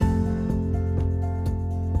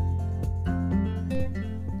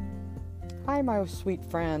Hi, my sweet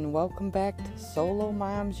friend. Welcome back to Solo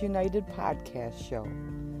Moms United podcast show.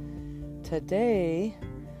 Today,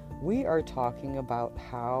 we are talking about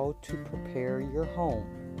how to prepare your home.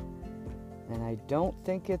 And I don't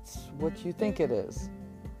think it's what you think it is.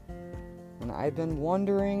 And I've been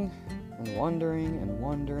wondering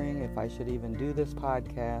if I should even do this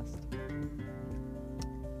podcast.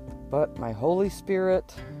 But my Holy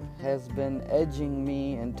Spirit has been edging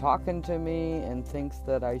me and talking to me and thinks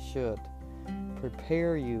that I should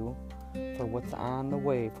prepare you for what's on the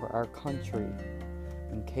way for our country.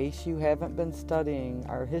 In case you haven't been studying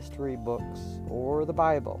our history books or the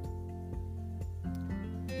Bible.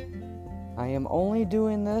 I am only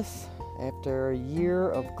doing this after a year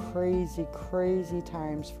of crazy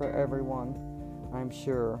times for everyone, I'm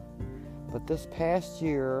sure. But this past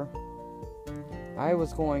year, I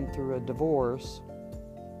was going through a divorce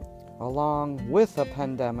along with a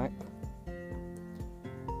pandemic.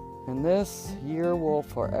 And this year will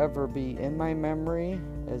forever be in my memory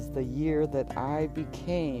as the year that I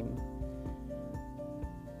became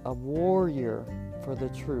a warrior for the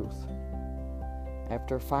truth.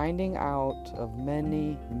 After finding out of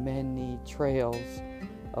many trails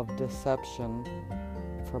of deception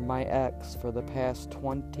from my ex for the past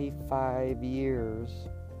 25 years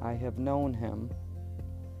I have known him,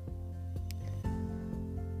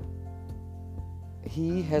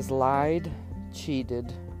 he has lied,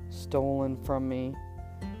 cheated, stolen from me,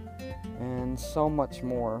 and so much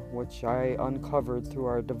more, which I uncovered through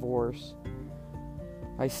our divorce.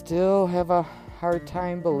 I still have a hard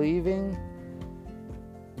time believing,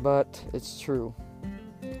 but it's true.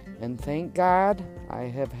 And thank God I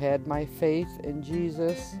have had my faith in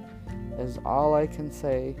Jesus, is all I can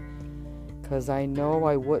say, because I know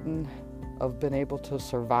I wouldn't have been able to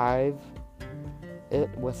survive it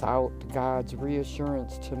without God's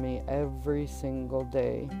reassurance to me every single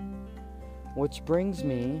day. Which brings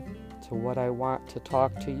me to what I want to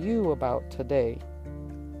talk to you about today.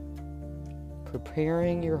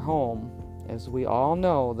 Preparing your home. As we all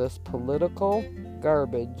know, this political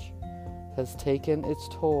garbage has taken its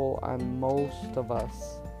toll on most of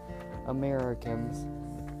us Americans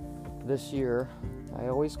this year. I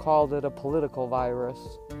always called it a political virus,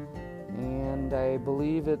 and I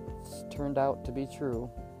believe it's turned out to be true.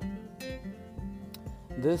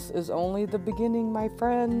 This is only the beginning, my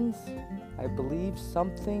friends. I believe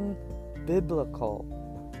something biblical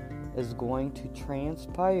is going to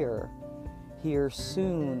transpire here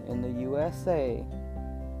soon in the USA.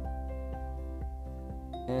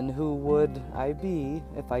 And who would I be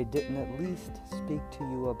if I didn't at least speak to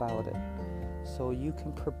you about it, so you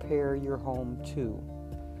can prepare your home too.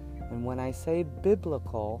 And when I say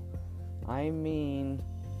biblical, I mean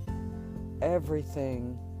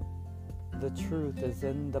everything. The truth is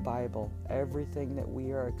in the Bible. Everything that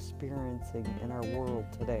we are experiencing in our world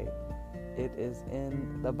today, it is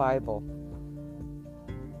in the Bible.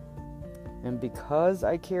 And because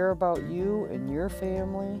I care about you and your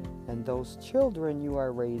family and those children you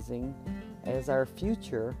are raising as our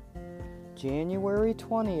future, January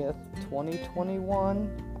 20th, 2021,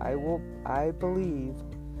 I believe,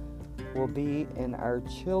 will be in our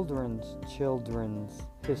children's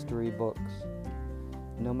history books.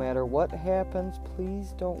 No matter what happens,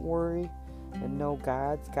 please don't worry and know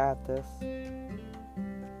God's got this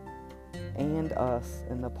and us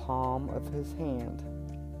in the palm of His hand.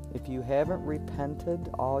 If you haven't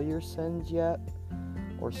repented all your sins yet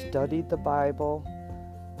or studied the Bible,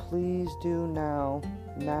 please do now.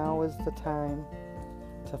 Now is the time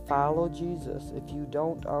to follow Jesus if you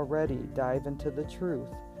don't already dive into the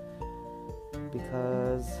truth,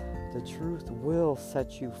 because the truth will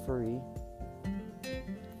set you free.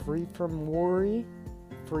 Free from worry,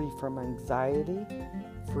 free from anxiety,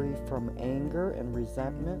 free from anger and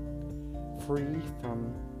resentment, free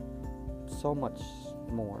from so much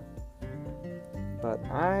more. But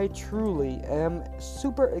I truly am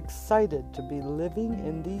super excited to be living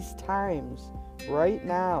in these times right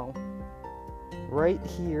now, right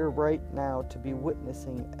here, right now, to be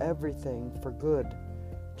witnessing everything for good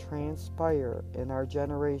transpire in our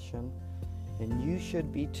generation, and you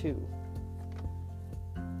should be too.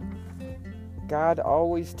 God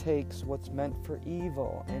always takes what's meant for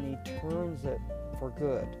evil and He turns it for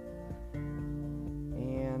good.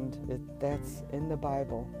 And that's in the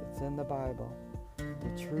Bible. It's in the Bible.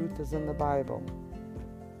 The truth is in the Bible.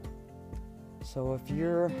 So if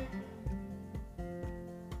you're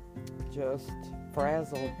just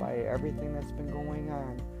frazzled by everything that's been going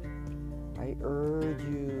on, I urge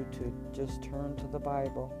you to just turn to the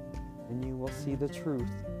Bible and you will see the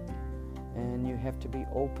truth. And you have to be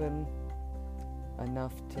open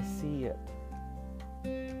enough to see it.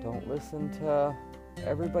 Don't listen to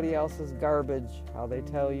everybody else's garbage, how they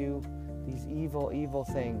tell you these evil, evil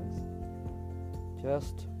things.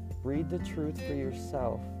 Just read the truth for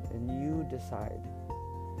yourself, and you decide.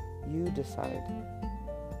 You decide.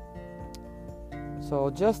 So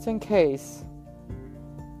just in case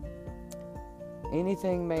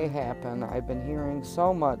anything may happen, I've been hearing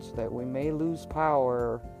so much that we may lose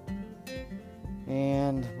power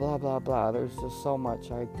and blah, blah, blah. There's just so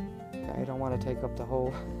much. I don't want to take up the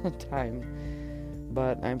whole time,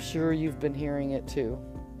 but I'm sure you've been hearing it too.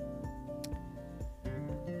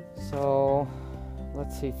 So,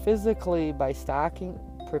 let's see. Physically,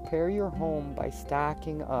 prepare your home by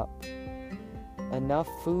stocking up enough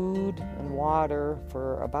food and water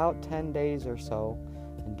for about 10 days or so.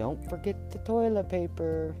 And don't forget the toilet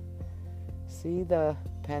paper. See, the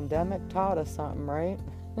pandemic taught us something, right?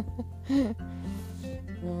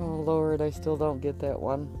 Oh, Lord, I still don't get that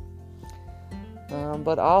one.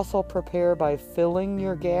 But also prepare by filling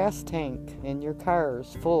your gas tank in your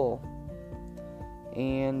cars full.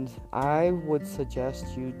 And I would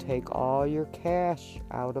suggest you take all your cash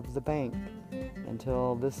out of the bank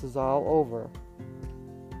until this is all over.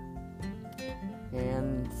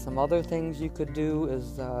 And some other things you could do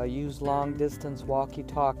is use long-distance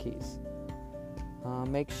walkie-talkies.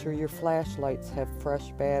 Make sure your flashlights have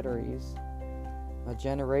fresh batteries. A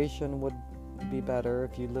generation would be better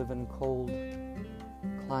if you live in cold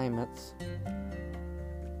climates.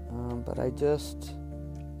 But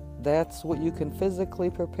that's what you can physically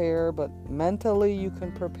prepare, but mentally you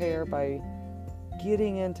can prepare by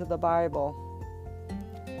getting into the Bible.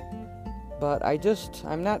 But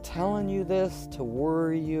I'm not telling you this to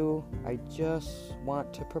worry you. I just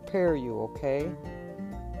want to prepare you, okay?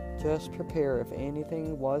 Just prepare. If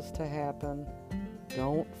anything was to happen,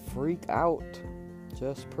 don't freak out.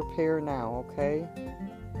 Just prepare now, okay?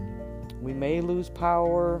 We may lose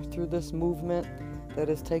power through this movement that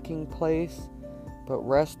is taking place, but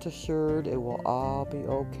rest assured it will all be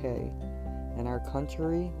okay, and our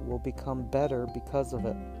country will become better because of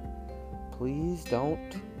it. Please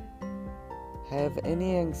don't have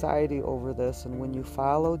any anxiety over this, and when you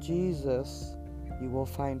follow Jesus, you will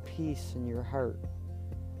find peace in your heart.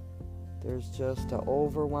 There's just an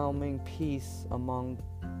overwhelming peace among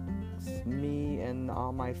me and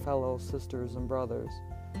all my fellow sisters and brothers.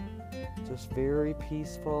 Just very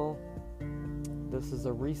peaceful. This is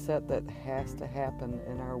a reset that has to happen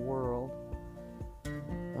in our world.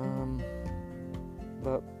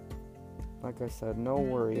 But like I said, no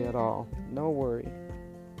worry at all. No worry.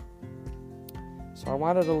 So I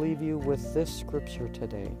wanted to leave you with this scripture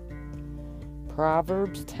today.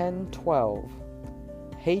 Proverbs 10:12.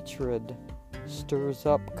 Hatred stirs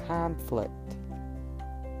up conflict,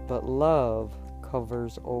 but love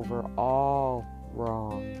covers over all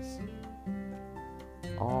wrongs.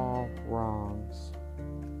 All wrongs.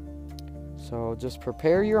 So just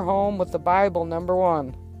prepare your home with the Bible, number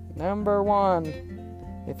one. Number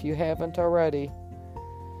one, if you haven't already.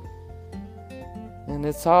 And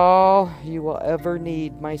it's all you will ever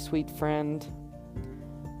need, my sweet friend.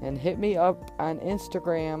 And hit me up on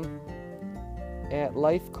Instagram at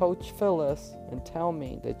Life Coach Phyllis and tell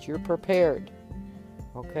me that you're prepared.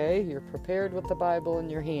 Okay? You're prepared with the Bible in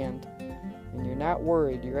your hand. And you're not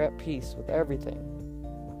worried. You're at peace with everything.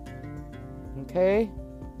 Okay?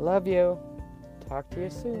 Love you. Talk to you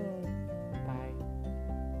soon.